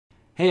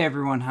Hey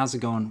everyone, how's it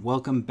going?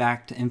 Welcome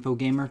back to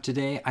InfoGamer.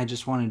 Today I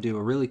just want to do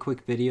a really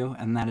quick video,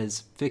 and that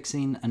is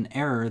fixing an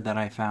error that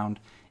I found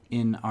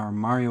in our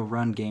Mario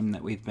Run game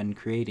that we've been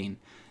creating.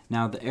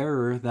 Now the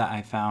error that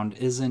I found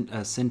isn't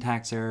a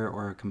syntax error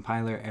or a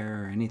compiler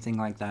error or anything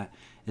like that.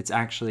 It's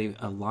actually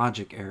a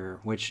logic error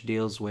which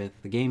deals with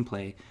the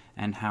gameplay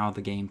and how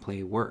the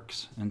gameplay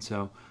works. And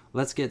so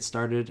let's get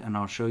started and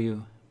I'll show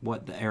you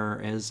what the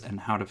error is and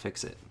how to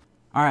fix it.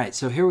 Alright,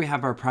 so here we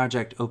have our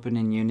project open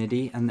in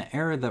Unity, and the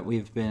error that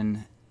we've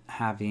been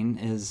having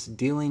is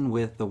dealing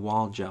with the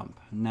wall jump.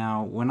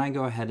 Now, when I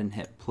go ahead and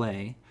hit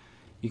play,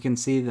 you can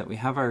see that we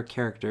have our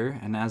character,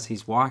 and as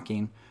he's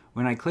walking,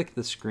 when I click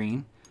the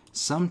screen,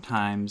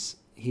 sometimes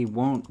he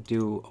won't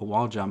do a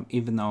wall jump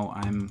even though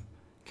I'm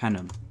kind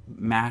of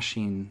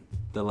mashing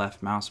the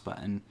left mouse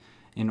button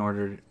in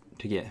order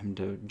to get him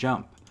to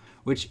jump,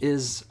 which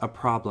is a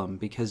problem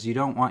because you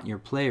don't want your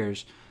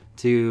players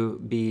to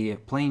be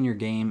playing your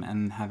game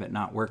and have it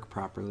not work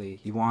properly.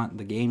 You want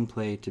the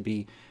gameplay to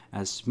be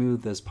as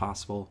smooth as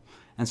possible.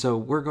 And so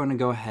we're going to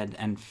go ahead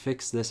and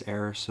fix this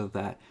error so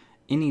that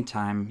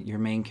anytime your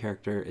main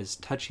character is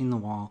touching the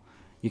wall,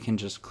 you can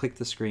just click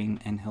the screen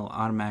and he'll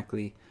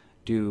automatically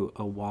do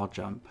a wall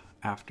jump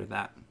after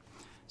that.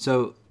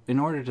 So in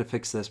order to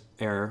fix this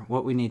error,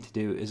 what we need to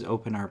do is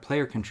open our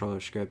player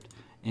controller script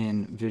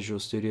in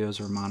Visual Studios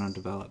or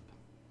MonoDevelop.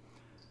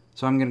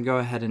 So I'm going to go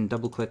ahead and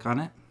double click on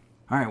it.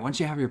 Alright, once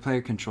you have your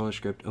player controller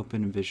script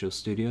open in Visual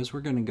Studios, we're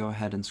going to go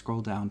ahead and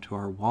scroll down to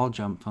our wall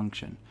jump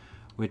function,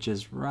 which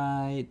is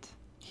right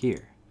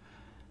here.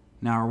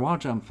 Now our wall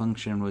jump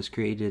function was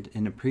created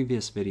in a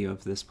previous video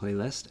of this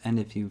playlist, and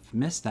if you've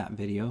missed that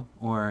video,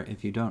 or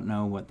if you don't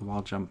know what the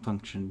wall jump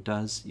function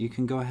does, you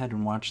can go ahead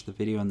and watch the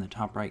video in the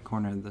top right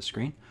corner of the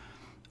screen,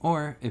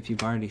 or if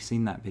you've already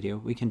seen that video,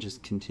 we can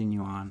just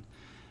continue on.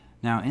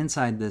 Now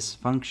inside this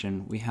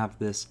function we have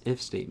this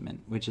if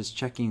statement, which is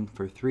checking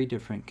for three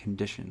different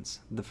conditions.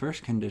 The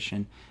first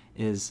condition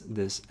is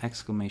this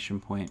exclamation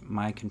point,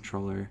 my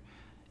controller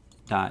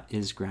dot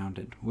is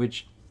grounded,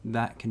 which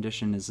that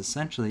condition is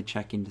essentially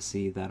checking to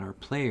see that our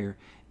player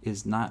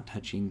is not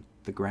touching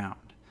the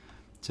ground.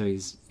 So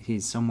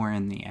he's somewhere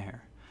in the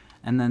air.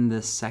 And then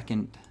this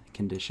second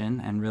condition,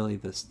 and really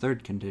this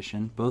third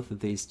condition, both of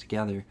these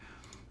together,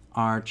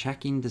 are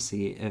checking to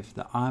see if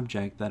the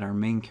object that our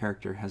main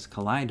character has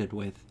collided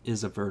with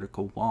is a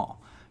vertical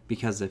wall.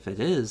 Because if it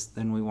is,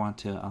 then we want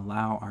to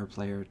allow our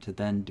player to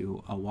then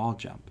do a wall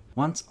jump.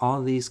 Once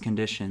all these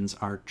conditions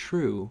are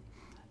true,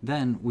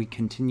 then we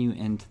continue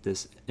into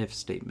this if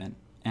statement.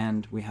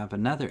 And we have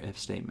another if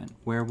statement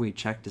where we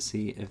check to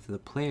see if the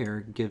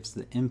player gives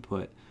the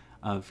input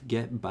of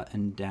get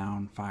button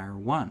down fire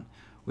 1,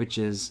 which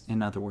is,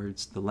 in other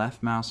words, the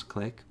left mouse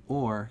click,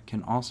 or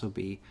can also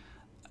be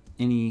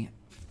any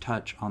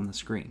touch on the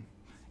screen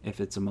if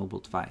it's a mobile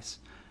device.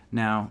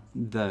 Now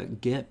the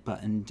get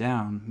button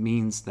down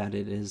means that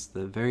it is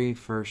the very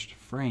first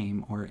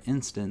frame or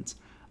instance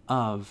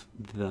of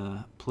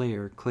the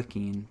player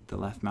clicking the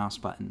left mouse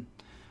button.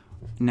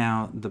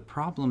 Now the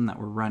problem that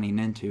we're running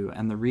into,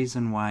 and the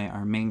reason why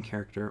our main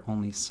character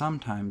only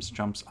sometimes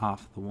jumps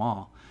off the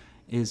wall,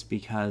 is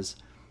because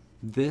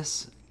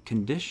this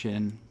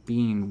condition,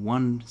 being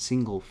one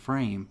single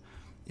frame,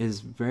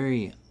 is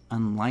very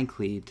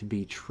unlikely to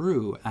be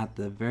true at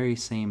the very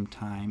same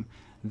time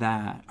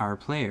that our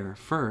player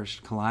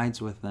first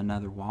collides with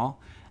another wall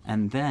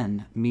and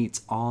then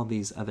meets all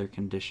these other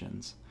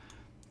conditions.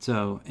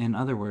 So in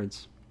other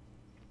words,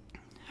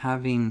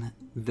 having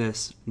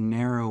this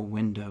narrow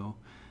window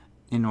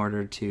in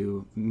order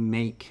to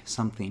make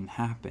something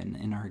happen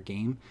in our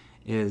game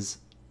is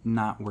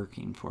not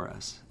working for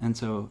us. And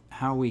so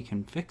how we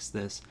can fix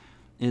this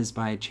is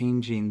by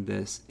changing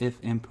this if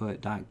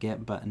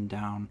input.get button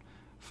down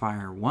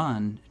fire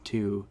 1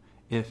 to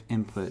if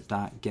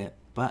input.get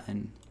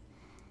button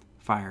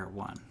fire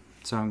 1.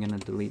 So I'm going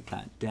to delete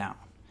that down.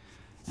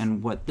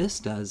 And what this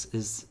does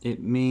is it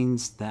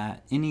means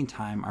that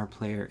anytime our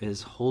player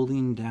is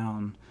holding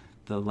down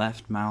the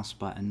left mouse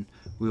button,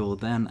 we will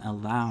then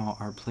allow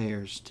our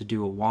players to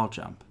do a wall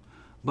jump.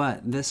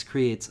 But this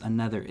creates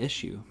another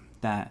issue,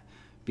 that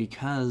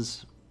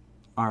because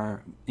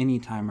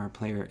anytime our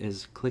player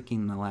is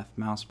clicking the left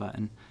mouse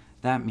button,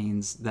 that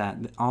means that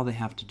all they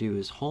have to do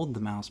is hold the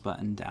mouse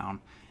button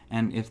down,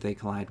 and if they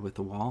collide with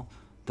the wall,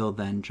 they'll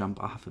then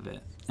jump off of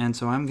it. And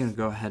so I'm going to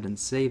go ahead and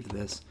save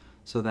this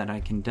so that I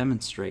can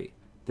demonstrate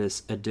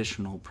this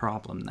additional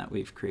problem that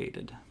we've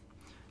created.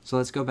 So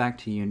let's go back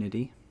to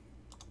Unity,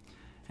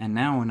 and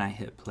now when I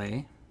hit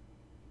play,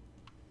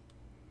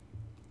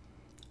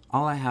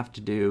 all I have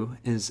to do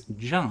is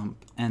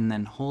jump and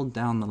then hold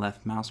down the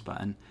left mouse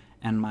button,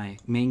 and my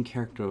main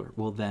character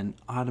will then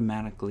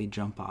automatically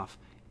jump off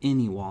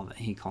any wall that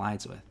he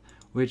collides with,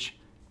 which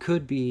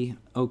could be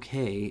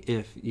okay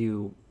if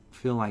you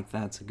feel like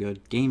that's a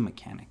good game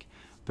mechanic.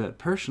 But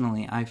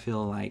personally, I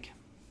feel like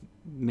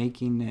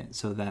making it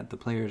so that the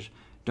players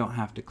don't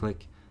have to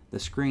click the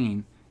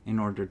screen in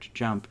order to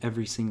jump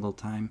every single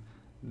time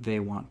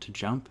they want to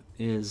jump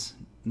is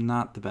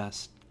not the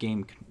best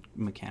game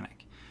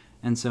mechanic.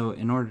 And so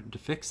in order to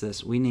fix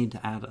this, we need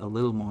to add a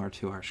little more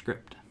to our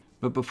script.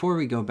 But before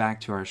we go back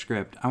to our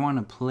script, I want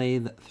to play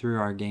through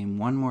our game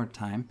one more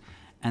time,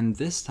 and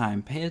this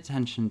time pay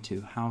attention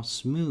to how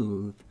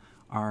smooth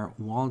our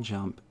wall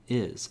jump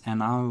is,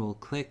 and I will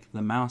click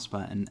the mouse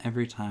button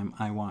every time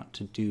I want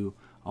to do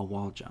a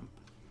wall jump.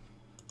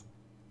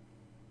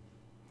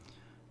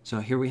 So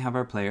here we have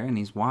our player, and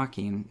he's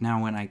walking.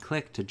 Now when I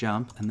click to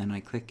jump, and then I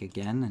click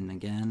again and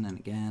again and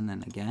again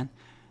and again,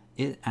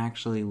 it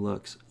actually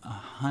looks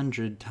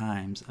 100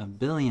 times,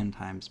 1,000,000,000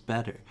 times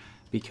better,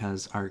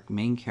 because our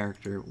main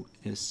character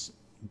is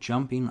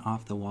jumping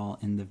off the wall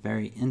in the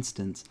very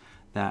instant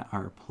that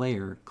our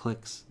player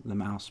clicks the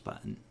mouse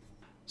button.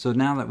 So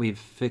now that we've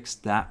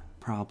fixed that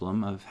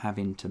problem of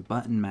having to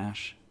button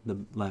mash the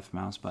left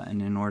mouse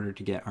button in order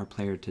to get our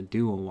player to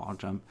do a wall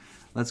jump,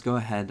 let's go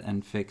ahead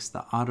and fix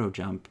the auto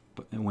jump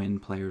when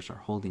players are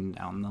holding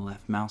down the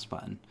left mouse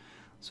button.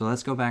 So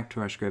let's go back to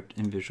our script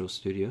in Visual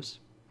Studios.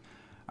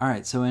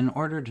 Alright, so in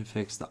order to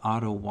fix the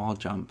auto wall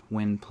jump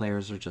when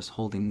players are just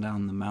holding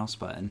down the mouse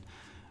button,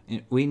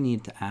 we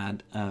need to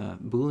add a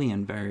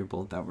Boolean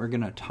variable that we're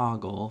going to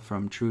toggle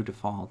from true to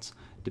false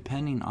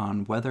depending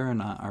on whether or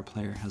not our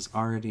player has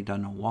already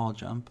done a wall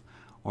jump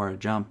or a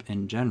jump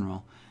in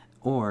general,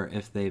 or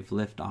if they've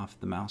lifted off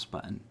the mouse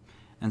button.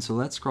 And so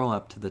let's scroll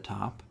up to the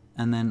top,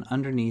 and then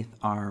underneath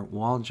our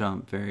wall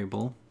jump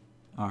variable,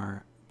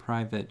 our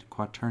private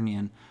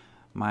quaternion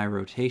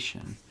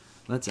myRotation,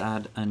 let's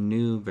add a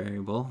new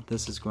variable.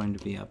 This is going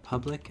to be a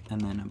public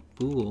and then a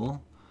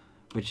bool,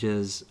 which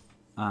is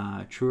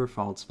true or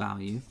false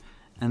value.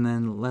 And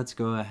then let's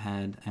go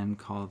ahead and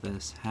call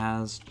this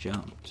has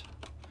jumped.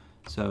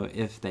 So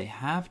if they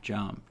have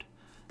jumped,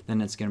 then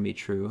it's going to be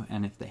true,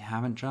 and if they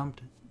haven't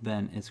jumped,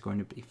 then it's going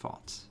to be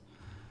false.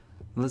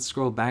 Let's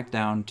scroll back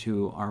down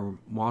to our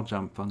wall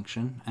jump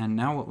function, and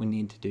now what we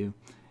need to do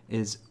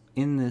is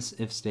in this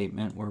if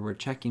statement where we're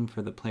checking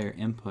for the player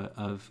input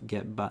of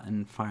get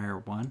button fire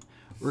 1,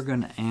 we're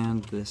going to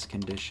AND this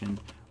condition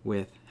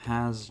with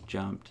has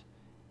jumped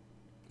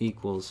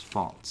equals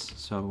false.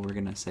 So we're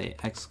going to say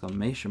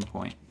exclamation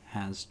point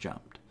has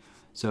jumped.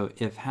 So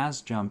if has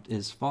jumped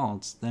is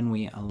false, then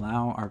we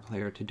allow our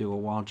player to do a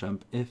wall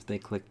jump if they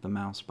click the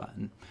mouse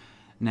button.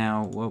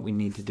 Now what we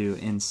need to do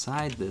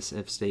inside this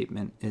if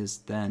statement is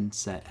then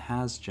set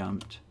has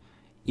jumped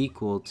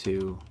equal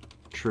to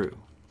true.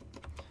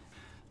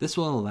 This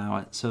will allow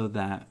it so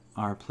that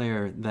our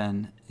player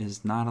then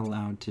is not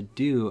allowed to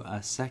do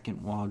a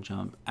second wall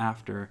jump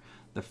after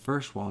the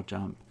first wall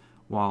jump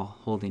while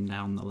holding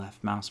down the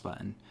left mouse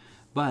button.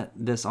 But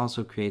this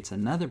also creates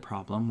another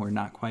problem. We're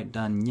not quite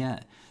done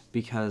yet,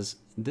 because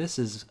this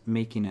is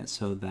making it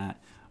so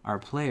that our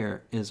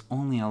player is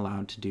only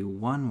allowed to do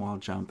one wall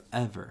jump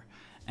ever,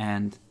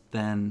 and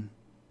then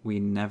we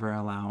never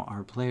allow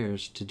our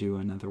players to do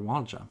another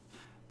wall jump.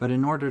 But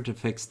in order to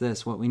fix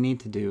this, what we need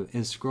to do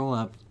is scroll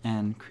up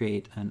and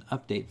create an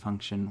update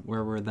function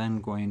where we're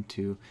then going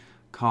to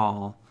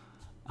call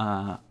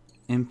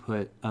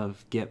input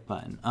of get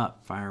button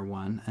up fire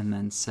 1 and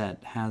then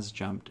set has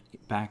jumped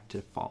back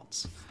to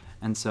false.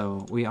 And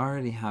so we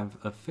already have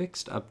a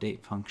fixed update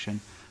function,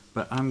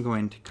 but I'm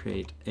going to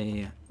create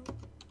a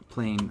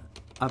plain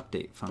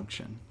update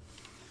function.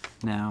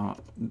 Now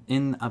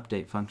in the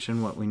update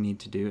function, what we need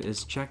to do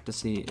is check to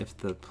see if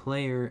the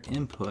player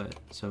input,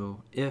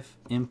 so if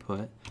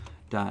input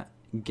dot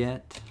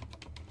get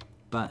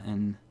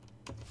button,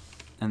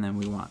 and then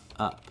we want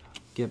up,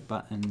 get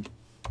button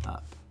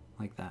up,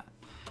 like that.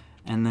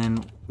 And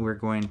then we're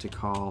going to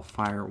call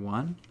fire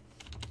 1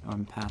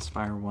 and pass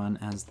fire 1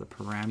 as the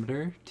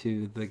parameter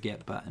to the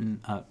get button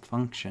up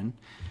function.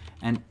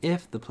 And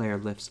if the player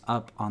lifts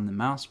up on the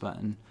mouse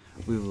button,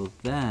 we will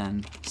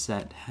then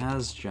set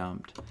has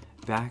jumped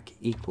back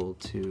equal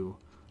to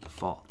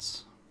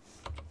false.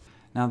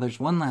 Now there's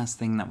one last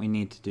thing that we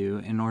need to do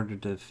in order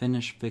to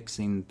finish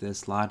fixing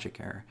this logic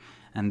error,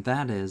 and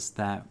that is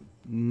that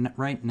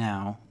right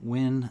now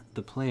when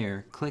the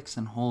player clicks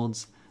and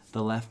holds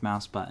the left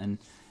mouse button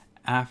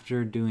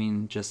after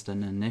doing just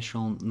an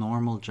initial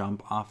normal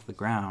jump off the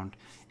ground,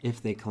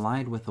 if they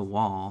collide with a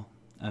wall,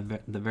 the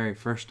very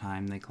first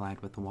time they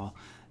collide with the wall,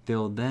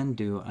 they'll then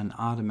do an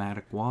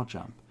automatic wall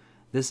jump.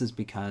 This is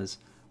because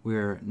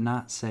we're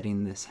not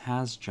setting this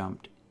has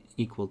jumped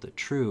equal to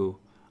true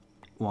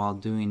while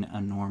doing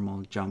a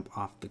normal jump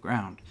off the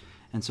ground.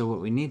 And so what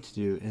we need to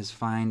do is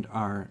find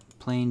our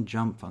plain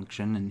jump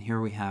function, and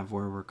here we have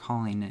where we're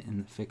calling it in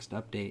the fixed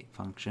update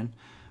function.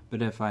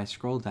 But if I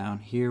scroll down,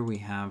 here we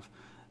have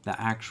the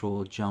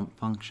actual jump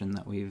function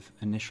that we've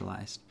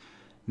initialized.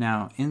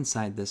 Now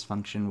inside this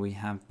function we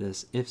have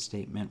this if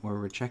statement where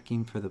we're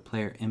checking for the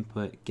player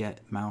input get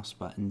mouse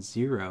button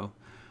 0,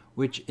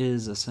 which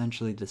is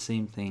essentially the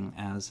same thing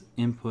as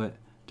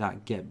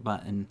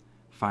input.getButton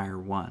fire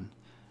 1.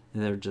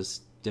 They're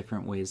just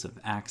different ways of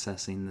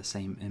accessing the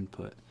same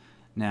input.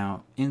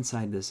 Now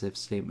inside this if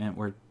statement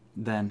we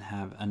then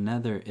have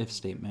another if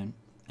statement,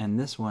 and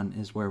this one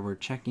is where we're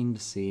checking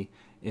to see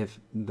if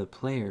the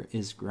player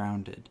is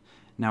grounded.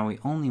 Now we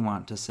only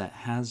want to set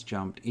has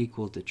jumped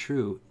equal to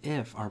true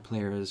if our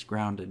player is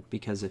grounded,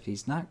 because if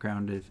he's not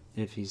grounded,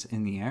 if he's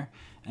in the air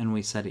and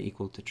we set it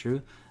equal to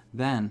true,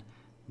 then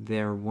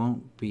we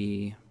won't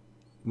be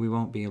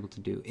able to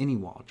do any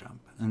wall jump.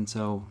 And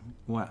so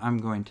what I'm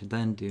going to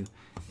then do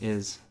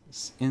is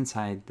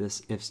inside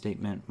this if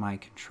statement, my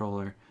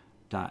controller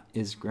dot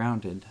is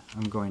grounded,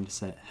 I'm going to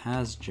set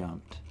has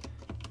jumped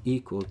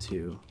equal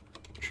to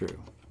true.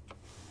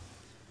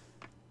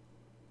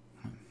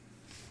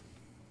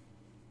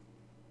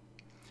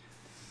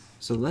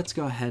 So let's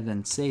go ahead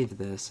and save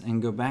this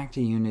and go back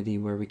to Unity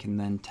where we can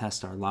then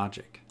test our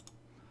logic.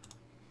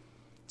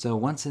 So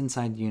once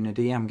inside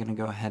Unity, I'm going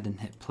to go ahead and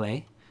hit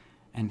play.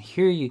 And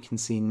here you can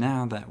see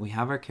now that we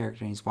have our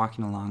character and he's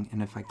walking along,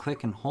 and if I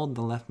click and hold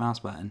the left mouse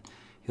button,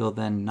 he'll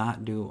then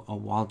not do a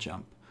wall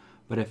jump.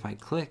 But if I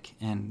click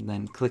and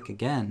then click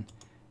again,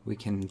 we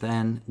can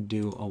then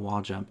do a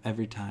wall jump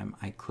every time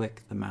I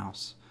click the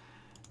mouse.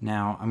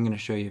 Now I'm going to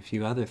show you a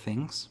few other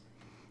things.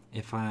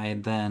 If I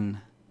then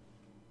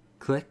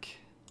click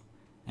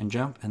and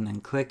jump and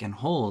then click and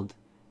hold,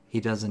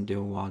 he doesn't do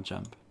a wall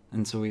jump.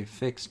 And so we've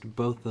fixed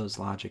both those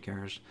logic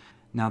errors.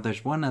 Now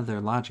there's one other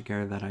logic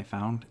error that I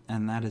found,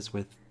 and that is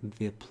with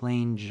the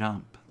plain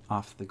jump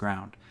off the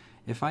ground.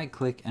 If I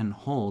click and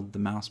hold the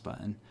mouse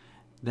button,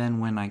 then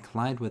when I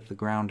collide with the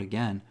ground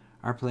again,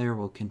 our player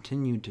will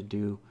continue to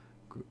do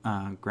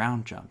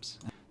ground jumps.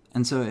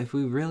 And so if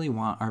we really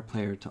want our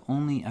player to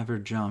only ever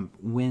jump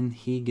when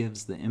he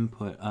gives the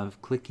input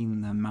of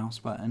clicking the mouse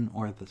button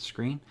or the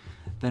screen,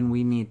 then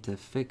we need to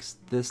fix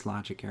this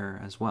logic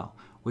error as well,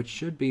 which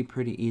should be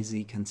pretty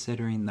easy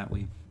considering that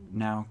we've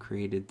now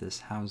created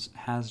this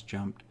has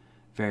jumped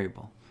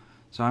variable.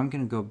 So I'm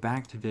going to go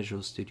back to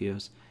Visual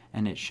Studios,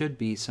 and it should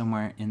be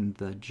somewhere in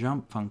the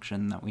jump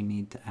function that we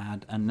need to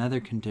add another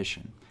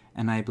condition.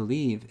 And I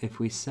believe if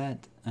we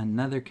set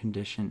another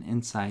condition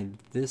inside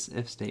this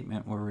if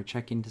statement where we're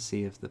checking to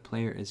see if the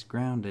player is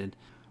grounded,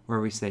 where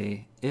we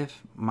say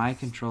if my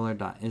controller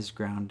dot is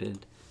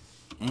grounded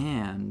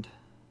and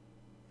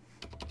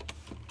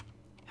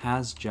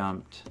has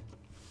jumped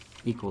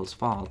equals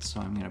false,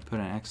 so I'm going to put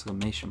an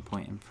exclamation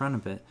point in front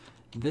of it,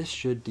 this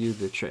should do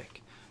the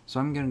trick. So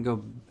I'm going to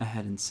go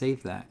ahead and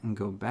save that and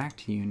go back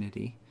to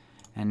Unity,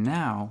 and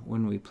now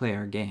when we play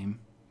our game,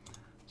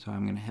 so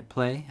I'm going to hit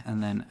play,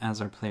 and then as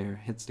our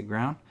player hits the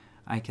ground,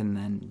 I can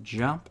then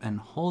jump and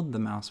hold the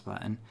mouse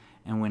button,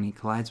 and when he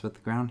collides with the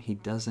ground, he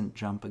doesn't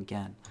jump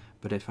again.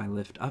 But if I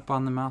lift up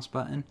on the mouse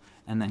button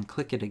and then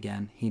click it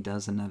again, he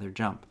does another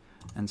jump.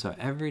 And so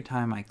every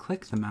time I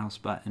click the mouse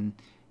button,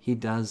 he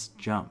does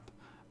jump.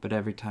 But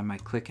every time I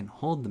click and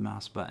hold the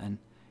mouse button,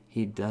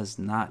 he does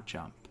not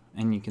jump.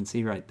 And you can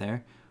see right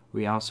there,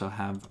 we also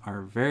have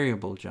our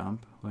variable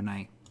jump. When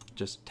I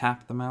just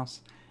tap the mouse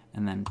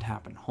and then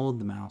tap and hold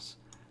the mouse,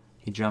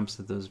 he jumps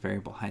at those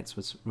variable heights,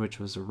 which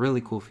was a really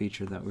cool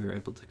feature that we were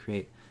able to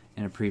create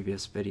in a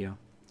previous video.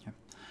 Okay.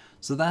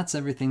 So that's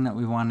everything that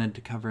we wanted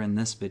to cover in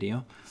this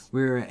video.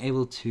 We were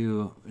able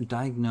to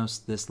diagnose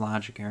this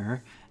logic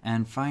error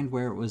and find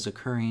where it was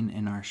occurring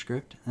in our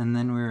script, and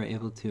then we were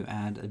able to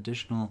add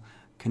additional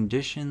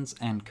conditions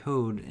and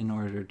code in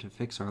order to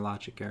fix our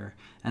logic error.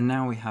 And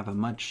now we have a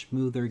much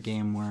smoother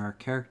game where our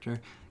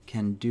character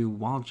can do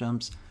wall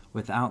jumps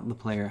without the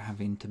player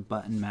having to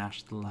button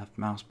mash the left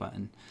mouse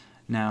button.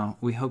 Now,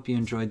 we hope you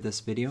enjoyed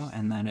this video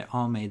and that it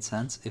all made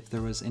sense. If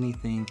there was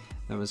anything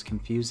that was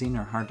confusing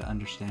or hard to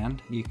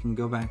understand, you can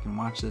go back and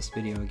watch this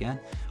video again,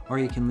 or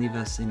you can leave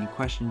us any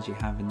questions you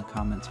have in the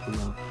comments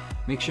below.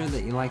 Make sure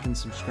that you like and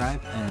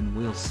subscribe, and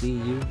we'll see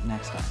you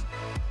next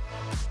time.